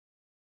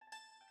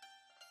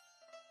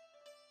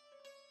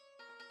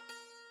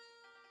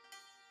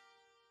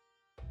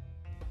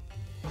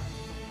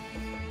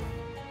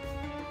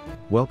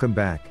Welcome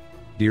back,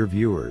 dear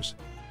viewers,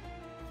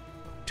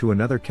 to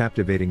another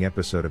captivating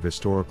episode of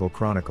Historical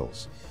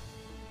Chronicles.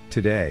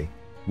 Today,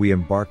 we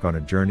embark on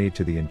a journey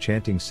to the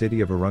enchanting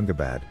city of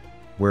Aurangabad,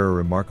 where a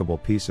remarkable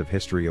piece of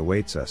history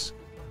awaits us.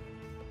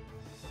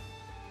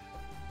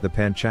 The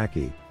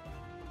Panchakki,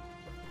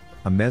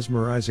 a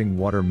mesmerizing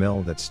water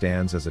mill that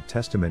stands as a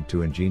testament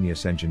to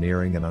ingenious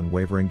engineering and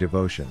unwavering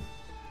devotion.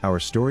 Our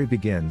story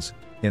begins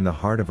in the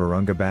heart of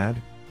Aurangabad,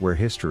 where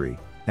history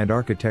and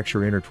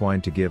architecture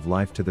intertwine to give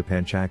life to the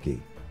Panchakki.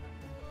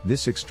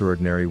 This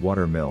extraordinary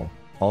water mill,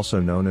 also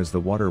known as the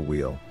water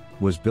wheel,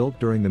 was built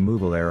during the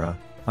Mughal era,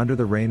 under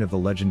the reign of the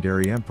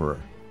legendary emperor,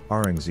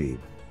 Aurangzeb.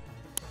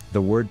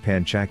 The word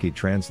Panchakki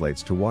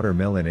translates to water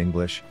mill in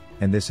English,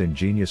 and this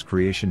ingenious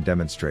creation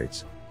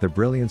demonstrates the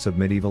brilliance of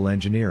medieval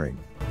engineering.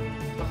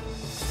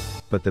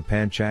 But the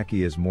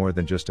Panchakki is more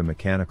than just a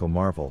mechanical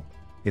marvel.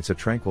 It's a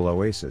tranquil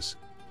oasis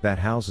that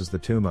houses the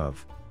tomb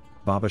of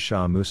Baba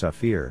Shah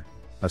Musafir,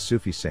 a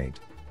Sufi saint,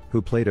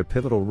 who played a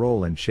pivotal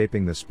role in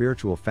shaping the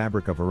spiritual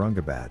fabric of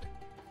Aurangabad.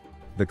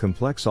 The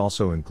complex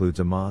also includes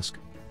a mosque,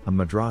 a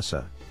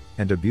madrasa,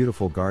 and a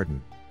beautiful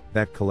garden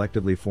that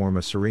collectively form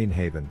a serene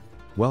haven,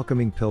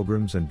 welcoming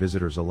pilgrims and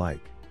visitors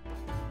alike.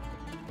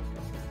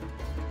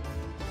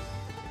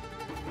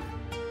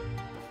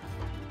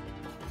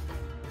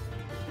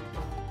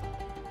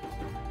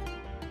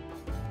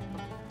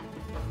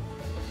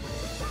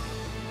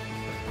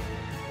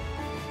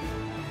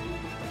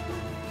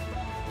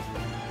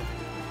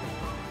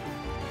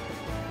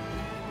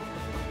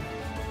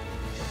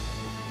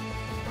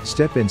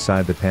 Step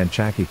inside the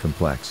Panchakki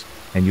complex,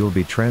 and you'll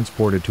be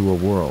transported to a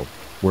world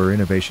where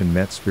innovation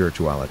met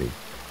spirituality.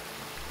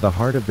 The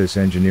heart of this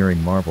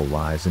engineering marvel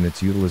lies in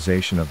its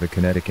utilization of the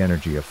kinetic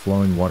energy of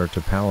flowing water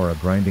to power a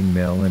grinding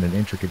mill and an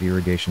intricate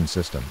irrigation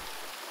system.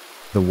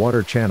 The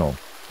water channel,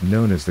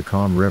 known as the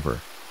Calm River,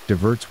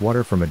 diverts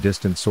water from a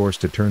distant source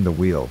to turn the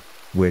wheel,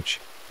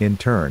 which, in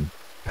turn,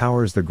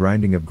 powers the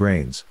grinding of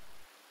grains.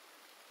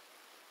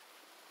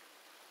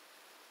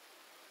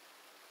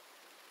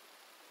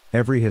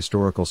 Every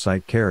historical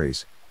site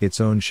carries its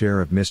own share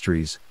of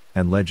mysteries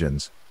and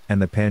legends, and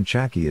the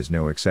Panchakki is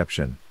no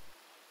exception.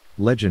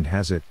 Legend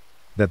has it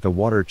that the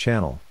water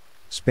channel,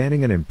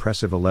 spanning an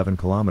impressive 11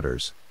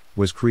 kilometers,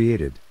 was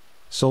created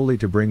solely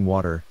to bring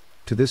water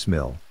to this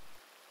mill.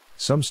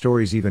 Some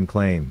stories even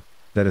claim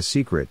that a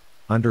secret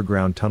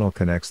underground tunnel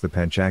connects the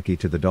Panchakki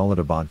to the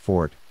Daulatabad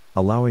fort,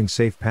 allowing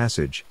safe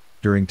passage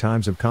during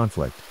times of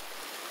conflict.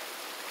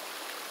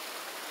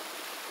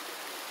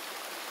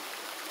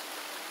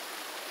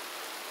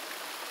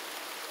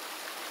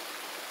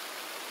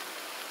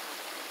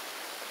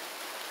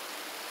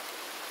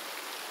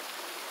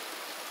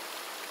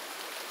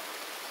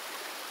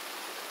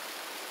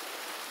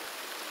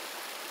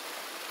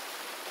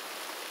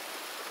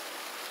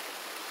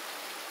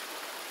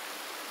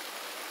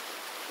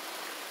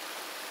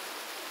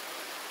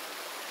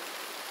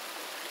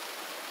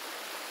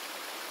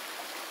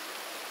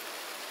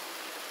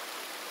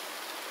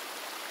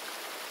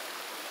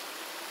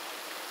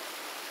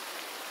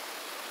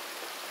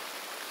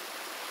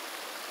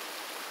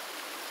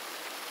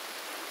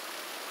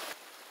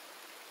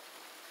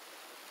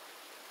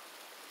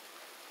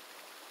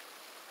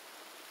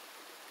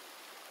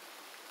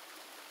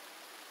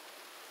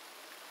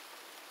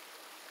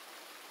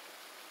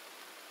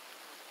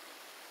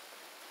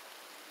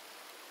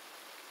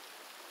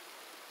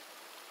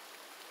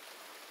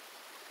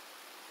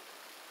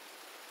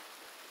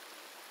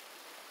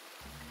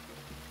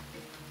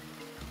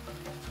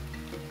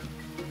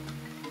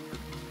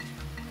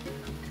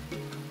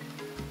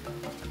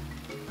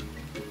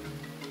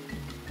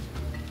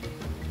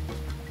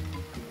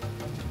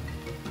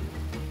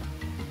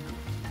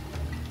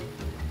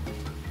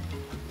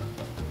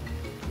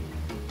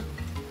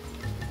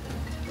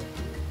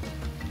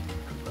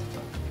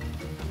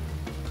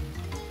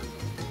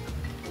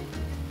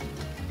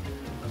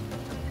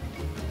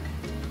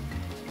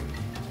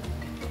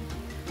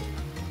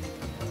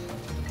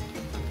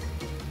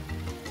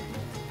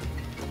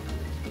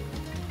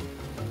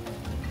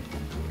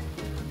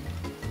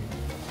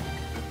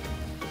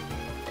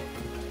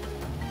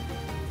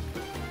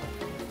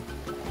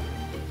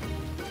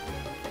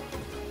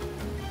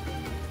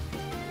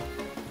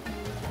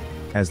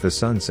 As the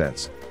sun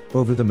sets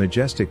over the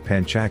majestic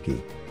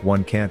Panchakki,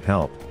 one can't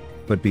help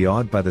but be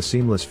awed by the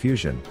seamless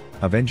fusion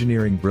of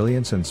engineering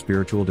brilliance and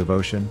spiritual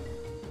devotion.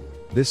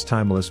 This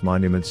timeless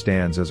monument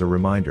stands as a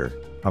reminder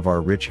of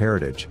our rich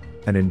heritage,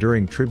 an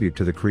enduring tribute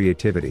to the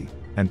creativity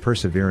and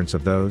perseverance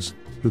of those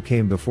who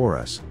came before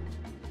us.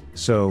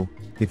 So,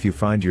 if you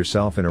find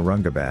yourself in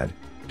Aurangabad,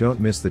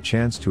 don't miss the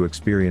chance to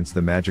experience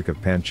the magic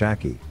of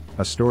Panchakki,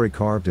 a story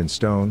carved in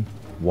stone,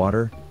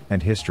 water,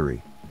 and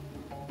history.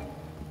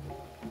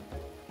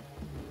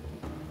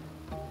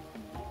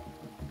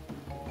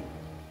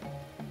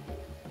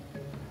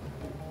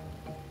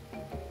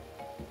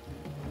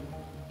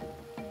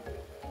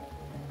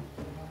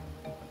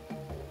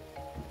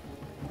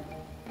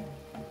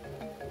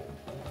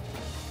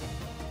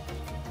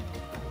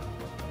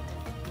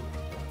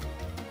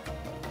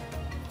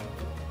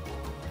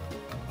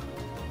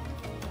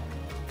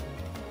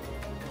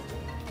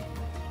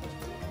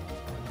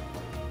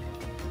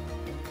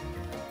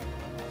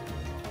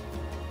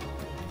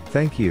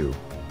 Thank you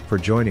for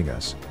joining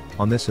us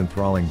on this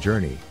enthralling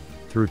journey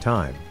through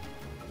time.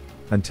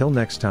 Until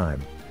next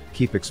time,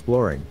 keep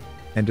exploring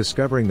and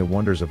discovering the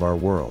wonders of our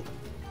world.